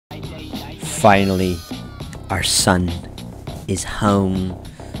Finally, our son is home.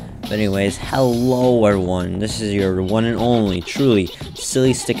 But anyways, hello everyone, this is your one and only, truly,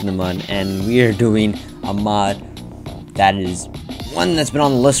 Silly Stick in the Mud, and we are doing a mod that is one that's been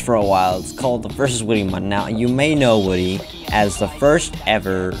on the list for a while. It's called the Versus Whitty mod. Now, you may know Whitty as the first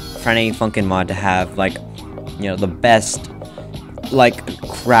ever Friday Funkin' mod to have, like, you know, the best, like,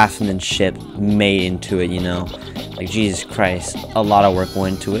 craftsmanship made into it, you know? Like, Jesus Christ, a lot of work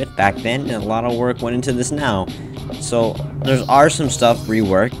went into it back then, and a lot of work went into this now. So, there are some stuff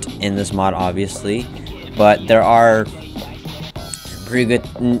reworked in this mod, obviously, but there are pretty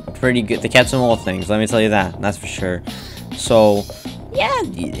good, they kept some old things, let me tell you that's for sure. So, yeah,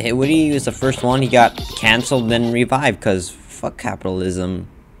 Whitty was the first one. He got cancelled, then revived, because fuck capitalism.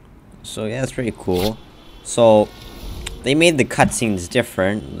 So, yeah, it's pretty cool. So, they made the cutscenes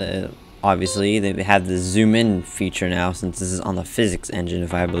different. Obviously, they have the zoom in feature now, since this is on the physics engine,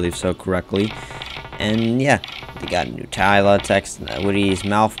 if I believe so correctly. And yeah, they got new tile text, Whitty's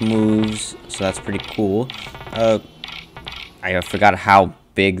mouth moves, so that's pretty cool. I forgot how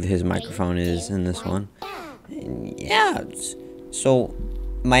big his microphone is in this one. And yeah, so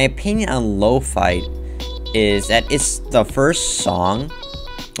my opinion on Lo-Fi is that it's the first song.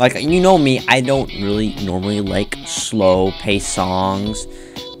 Like, you know me, I don't really normally like slow pace songs.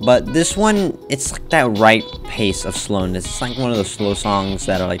 But this one, it's like that right pace of slowness. It's like one of those slow songs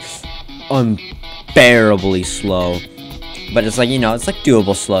that are like unbearably slow. But it's like, you know, it's like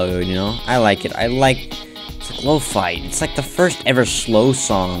doable slow, you know? I like it. It's like Lo-Fi. It's like the first ever slow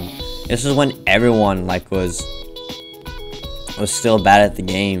song. This is when everyone, like, was still bad at the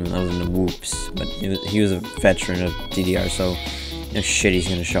game. Other than the whoops. But he was a veteran of DDR, so no shit he's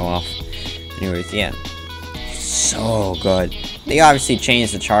gonna show off. Anyways, yeah. So good. They obviously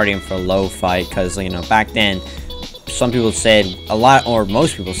changed the charting for Lo-Fi because, you know, back then some people said or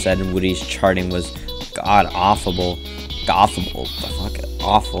most people said Whitty's charting was awful,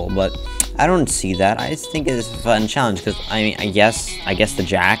 but I don't see that. I just think it's a fun challenge because I mean, I guess the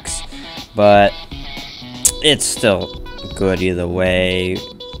jacks, but it's still good either way,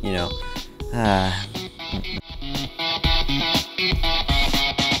 you know.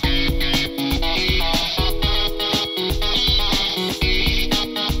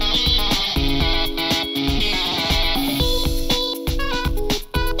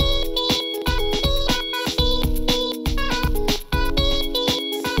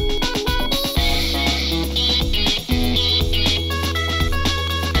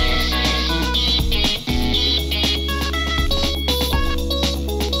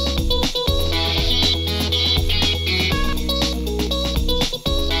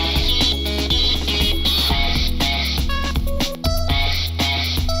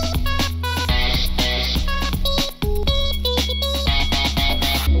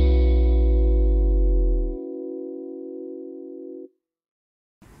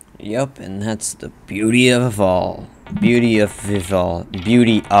 Yep, and that's the beauty of it all. Beauty of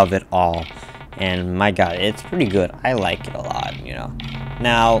it all. And my god, it's pretty good. I like it a lot, you know.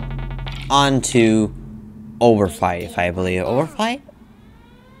 Now, on to Overfight, if I believe. Overfight?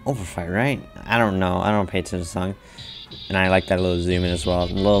 Overfight, right? I don't know. I don't pay attention to the song. And I like that little zoom in as well. A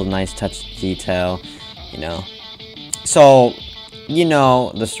little nice touch of detail, you know. So, you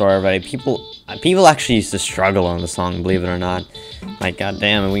know the story already. People actually used to struggle on the song, believe it or not. Like,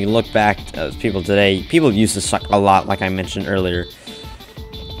 goddamn, and when you look back at people today, people used to suck a lot, like I mentioned earlier.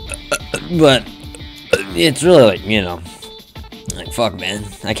 But it's really like, you know, like, fuck, man.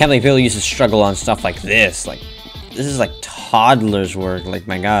 I can't believe people used to struggle on stuff like this. Like, this is like toddler's work, like,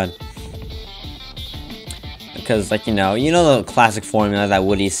 my god. Because, like, you know the classic formula that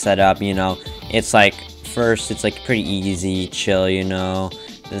Whitty set up, you know, it's like, first, it's like pretty easy, chill, you know.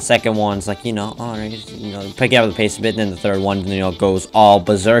 The second one's like, you know, alright, you know, pick it up the pace a bit. Then the third one, you know, goes all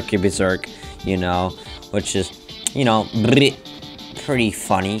berserk, you know, which is, you know, pretty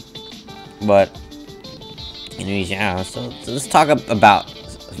funny. But, you know, yeah. So let's talk about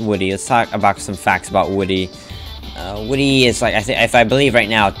Whitty. Let's talk about some facts about Whitty. Whitty is like, if I believe right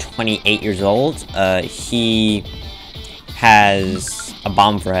now, 28 years old. He has a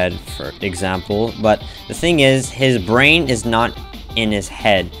bomb for head, for example. But the thing is, his brain is not in his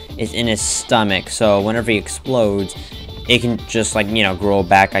head, it's in his stomach, so whenever he explodes, it can just, like, you know, grow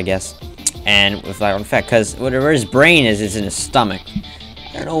back, I guess, and with that effect, because whatever his brain is in his stomach.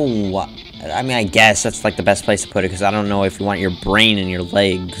 I don't know what, I mean, I guess that's like the best place to put it, because I don't know if you want your brain in your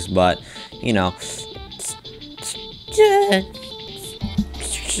legs, but, you know, it's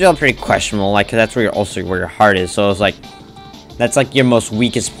still pretty questionable, like, 'cause that's where your heart is, so it's like, that's like your most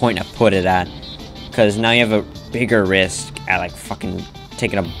weakest point to put it at, because now you have a bigger risk at like fucking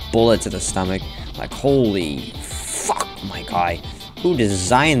taking a bullet to the stomach. Like, holy fuck, my guy. Who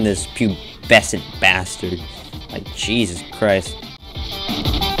designed this pubescent bastard? Like, Jesus Christ.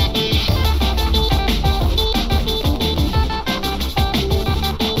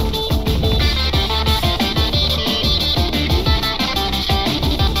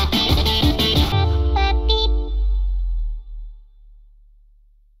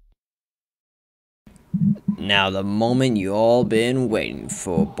 Now, the moment you all been waiting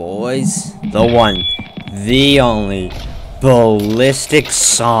for, boys. The one, the only, ballistic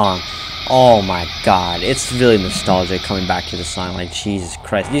song. Oh my god, it's really nostalgic coming back to the song. Like, Jesus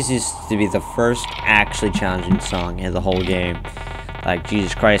Christ. This used to be the first actually challenging song in the whole game. Like,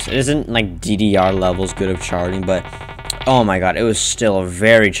 Jesus Christ. It isn't like DDR levels good of charting, but oh my god, it was still a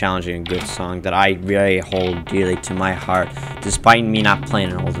very challenging and good song that I really hold dearly to my heart, despite me not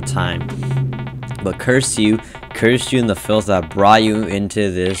playing it all the time. But curse you and the filth that brought you into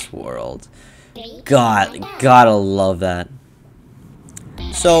this world. God, gotta love that.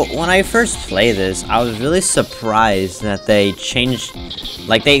 So, when I first played this, I was really surprised that they changed,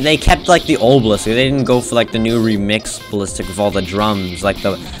 like, they kept, like, the old Ballistic. They didn't go for, like, the new remix Ballistic with all the drums, like,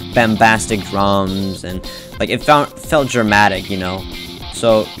 the bombastic drums, and, like, it felt dramatic, you know?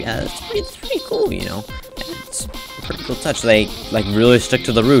 So, yeah, it's pretty cool, you know? It's a pretty cool touch. They, like, really stick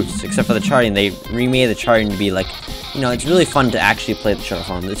to the roots, except for the charting. They remade the charting to be, like, you know, it's really fun to actually play the chart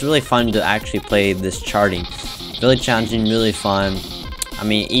phone. It's really fun to actually play this charting. Really challenging, really fun. I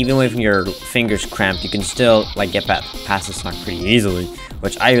mean, even with your fingers cramped, you can still, like, get past the song pretty easily,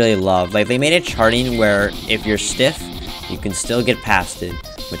 which I really love. Like, they made a charting where if you're stiff, you can still get past it,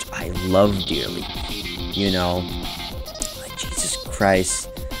 which I love dearly. You know, like, Jesus Christ.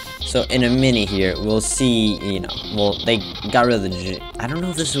 So, in a minute here, we'll see, you know, well, they got rid of the, I don't know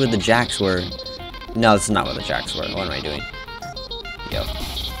if this is where the jacks were. No, this is not where the jacks were. What am I doing?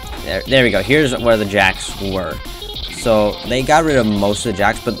 Yep. There we go. Here's where the jacks were. So, they got rid of most of the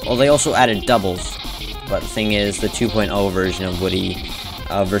jacks, but they also added doubles. But the thing is, the 2.0 version of Whitty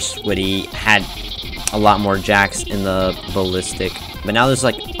versus Whitty had a lot more jacks in the Ballistic. But now there's,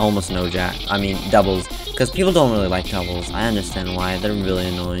 like, almost no doubles. Because people don't really like doubles. I understand why. They're really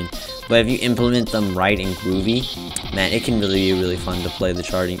annoying. But if you implement them right and groovy, man, it can really be really fun to play the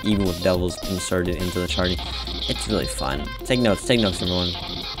charting, even with doubles inserted into the charting. It's really fun. Take notes, everyone.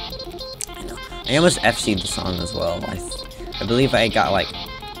 I almost FC'd the song as well. I believe I got, like,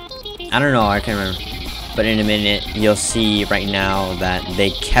 I don't know, I can't remember. But in a minute, you'll see right now that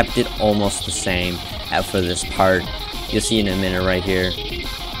they kept it almost the same for this part. You'll see in a minute right here.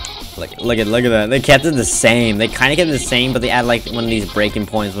 Look at that. They kept it the same. They kind of kept it the same, but they add, like, one of these breaking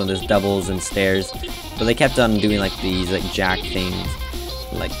points when there's doubles and stairs. But they kept on doing, like, these, like, jack things.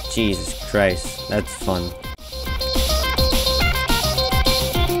 Like, Jesus Christ. That's fun.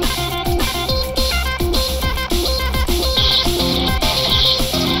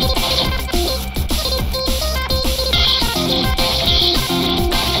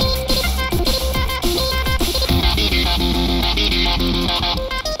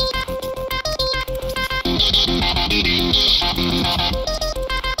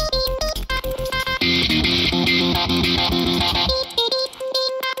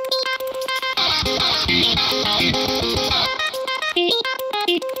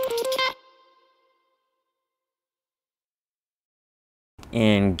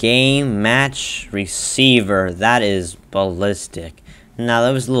 And game match receiver, that is Ballistic. Now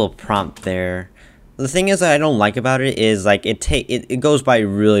that was a little prompt there. The thing is that I don't like about it is, like, it goes by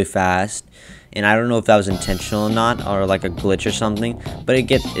really fast, and I don't know if that was intentional or not, or like a glitch or something, but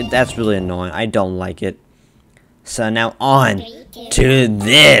that's really annoying. I don't like it. So now on to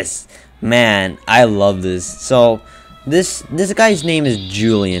this. Man, I love this. So this guy's name is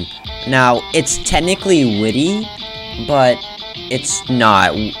Julian. Now it's technically Whitty, but it's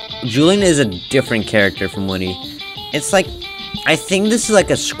not. Julian is a different character from Whitty. It's like, I think this is like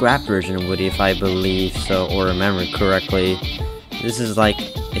a scrap version of Whitty, if I believe so, or remember correctly. This is like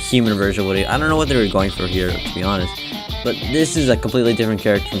a human version of Whitty. I don't know what they were going for here, to be honest. But this is a completely different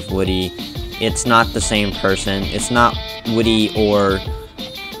character from Whitty. It's not the same person. It's not Whitty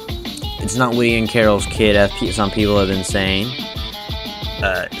and Carol's kid, as some people have been saying.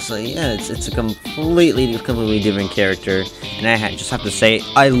 So yeah, it's a completely different character, and I just have to say,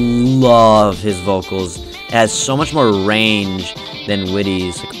 I love his vocals. It has so much more range than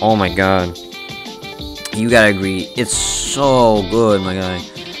Whitty's. Like, oh my god, you gotta agree, it's so good, my guy.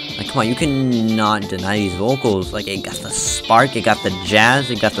 Like, come on, you cannot deny these vocals. Like, it got the spark, it got the jazz,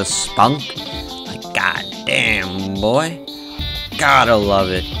 it got the spunk. Like, god damn, boy, gotta love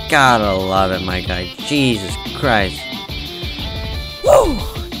it, my guy. Jesus Christ. Woo!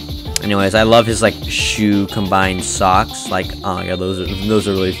 Anyways, I love his like shoe combined socks. Like, oh my god, those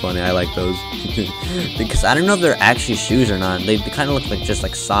are really funny. I like those because I don't know if they're actually shoes or not. They kind of look like just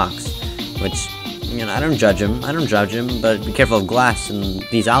like socks, which, you know, I don't judge him. But be careful of glass in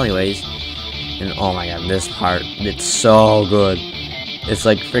these alleyways. And oh my god, this part, it's so good. It's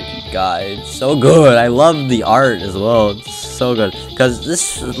like freaking god, it's so good. I love the art as well. It's so good because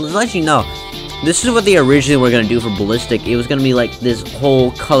this, let you know, this is what they originally were gonna do for Ballistic. It was gonna be like this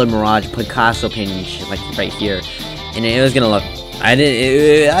whole color mirage Picasso painting shit, like right here, and it was gonna look. I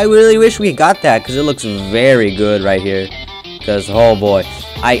really wish we got that because it looks very good right here. Because oh boy,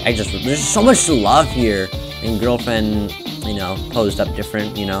 I just, there's so much to love here. And girlfriend, you know, posed up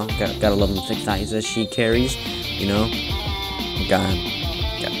different. You know, gotta love them thick thighs that she carries. You know, God,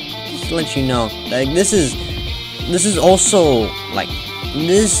 just to let you know, like this is also like.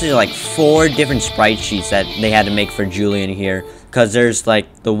 This is like 4 different sprite sheets that they had to make for Julian here, because there's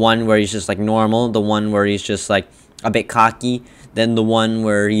like the one where he's just like normal, the one where he's just like a bit cocky, then the one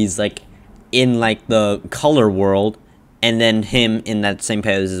where he's like in like the color world, and then him in that same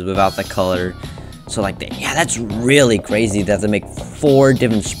poses without the color. So like yeah, that's really crazy that they make 4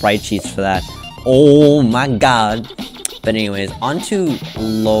 different sprite sheets for that. Oh my god. But anyways, on to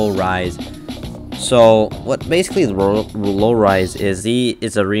Low Rise. So what basically Low Rise is,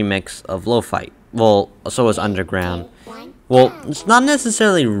 it's a remix of Low Fight. Well, so is Underground. Well, it's not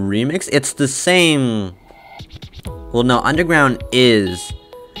necessarily remix, it's the same. Well, no, Underground is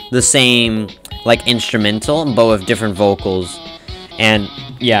the same like instrumental, but with different vocals. And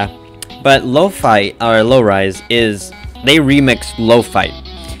yeah, but Low Fight or Low Rise is, they remixed Low Fight.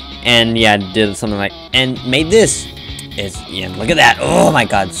 And yeah, did something like, and made this. Yeah, look at that. Oh my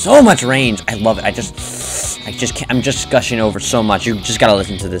god, so much range. I love it. I just can't, I'm just gushing over so much. You just gotta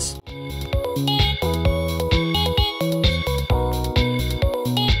listen to this.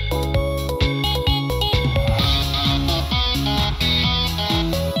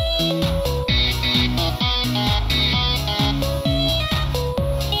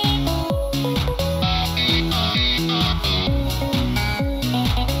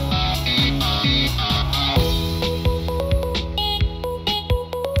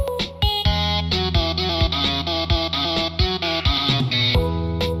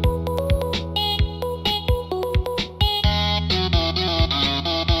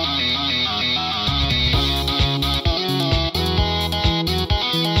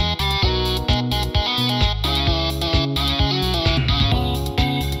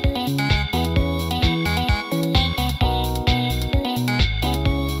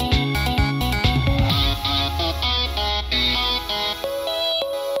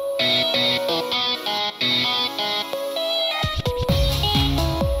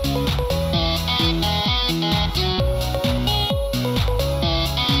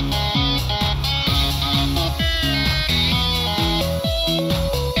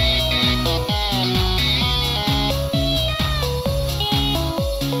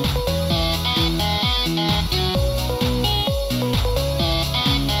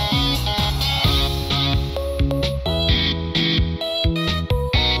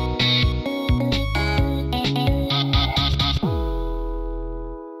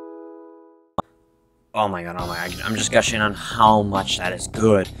 Oh my god, I'm just gushing on how much that is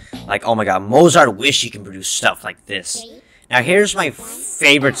good. Like, oh my god, Mozart wish he can produce stuff like this. Now here's my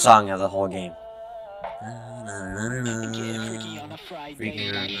favorite song of the whole game. I'm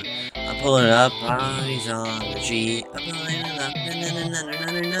pulling it up, he's on the G.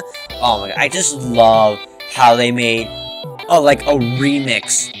 Oh my god, I just love how they made, oh, like a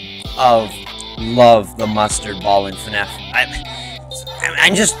remix of Love the Mustard Ball in FNAF.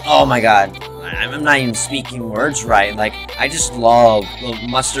 I'm just, oh my god. I'm not even speaking words right. Like, I just love the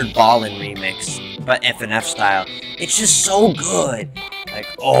Mustard Ballin' remix, but FNF style. It's just so good. Like,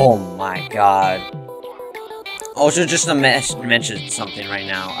 oh my god. Also, just to mention something right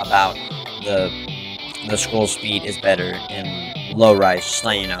now about the scroll speed is better in Low Rise. Just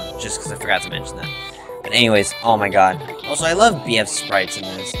letting you know, just because I forgot to mention that. But anyways, oh my god. Also, I love BF sprites in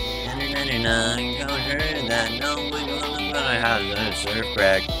this. Surf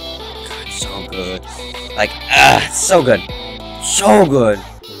crack. So good. Like, it's so good. So good.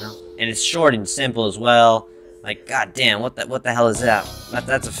 You know? And it's short and simple as well. Like, god damn, what the hell is that?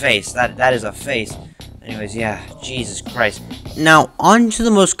 That's a face. That is a face. Anyways, yeah, Jesus Christ. Now, on to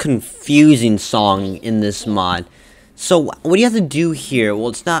the most confusing song in this mod. So, what you have to do here, well,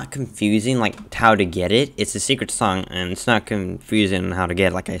 it's not confusing, like, how to get it. It's a secret song, and it's not confusing on how to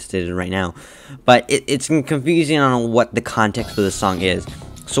get it, like I stated right now. But it's confusing on what the context of the song is.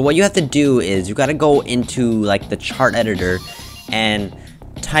 So what you have to do is you gotta go into like the chart editor and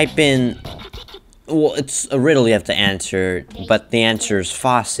type in, well, it's a riddle you have to answer, but the answer is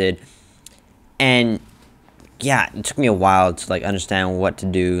faucet. And yeah, it took me a while to like understand what to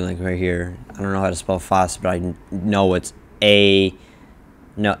do. Like right here, I don't know how to spell faucet, but I know it's F-A-U-E-C-T,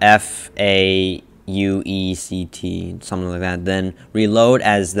 something like that. Then reload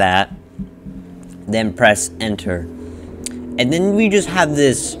as that, then press enter, and then we just have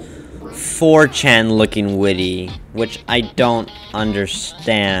this 4chan looking Whitty, which I don't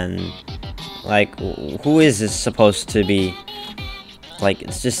understand. Like, who is this supposed to be? Like,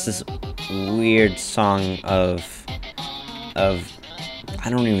 it's just this weird song of I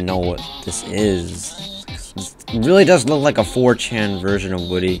don't even know what this is. It really does look like a 4chan version of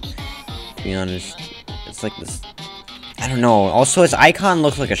Whitty, to be honest. It's like this, I don't know. Also, his icon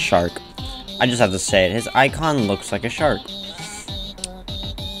looks like a shark. I just have to say it. His icon looks like a shark.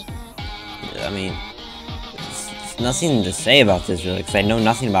 I mean, there's nothing to say about this, really, because I know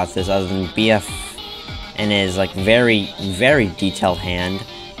nothing about this other than BF and his, like, very, very detailed hand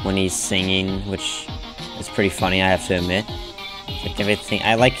when he's singing, which is pretty funny, I have to admit. Like, everything,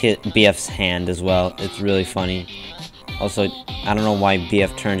 I like BF's hand as well. It's really funny. Also, I don't know why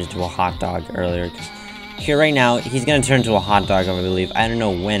BF turned into a hot dog earlier, because here right now, he's gonna turn into a hot dog, I believe. I don't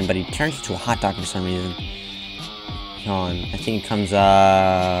know when, but he turns into a hot dog for some reason. Hold on, I think it comes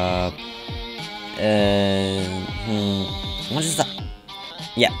up... what is that?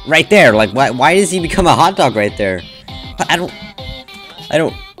 Yeah, right there. Like, why does he become a hot dog right there? I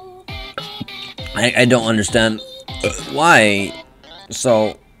don't understand why.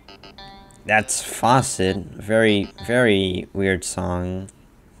 So that's Faucet. Very, very weird song,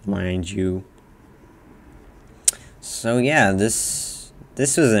 mind you. So yeah, this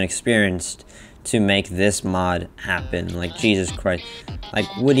was an experience to make this mod happen. Like, Jesus Christ. Like,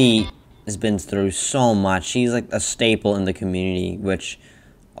 Whitty has been through so much. He's like a staple in the community, which,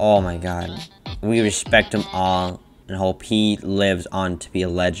 oh my god, we respect him all and hope he lives on to be a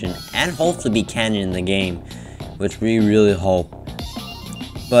legend and hopefully be canon in the game, which we really hope.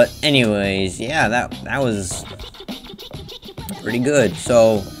 But anyways, yeah, that was pretty good.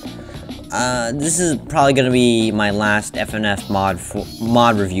 So this is probably gonna be my last FNF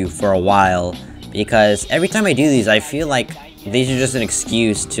mod review for a while, because every time I do these, I feel like these are just an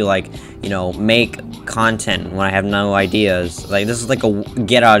excuse to, like, you know, make content when I have no ideas. Like, this is like a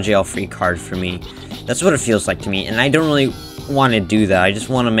get out of jail free card for me. That's what it feels like to me, and I don't really want to do that. I just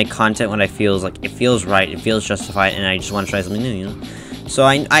want to make content when I feels like it feels right, it feels justified, and I just want to try something new, you know? So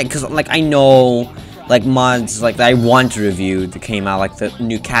cause like I know, like, mods like that I want to review that came out, like the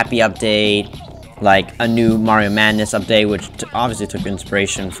new Cappy update, like a new Mario Madness update, which obviously took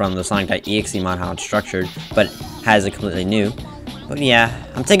inspiration from the Sonic.exe mod, how it's structured, but has it completely new. But yeah,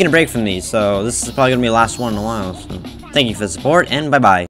 I'm taking a break from these, so this is probably gonna be the last one in a while. So thank you for the support, and bye bye.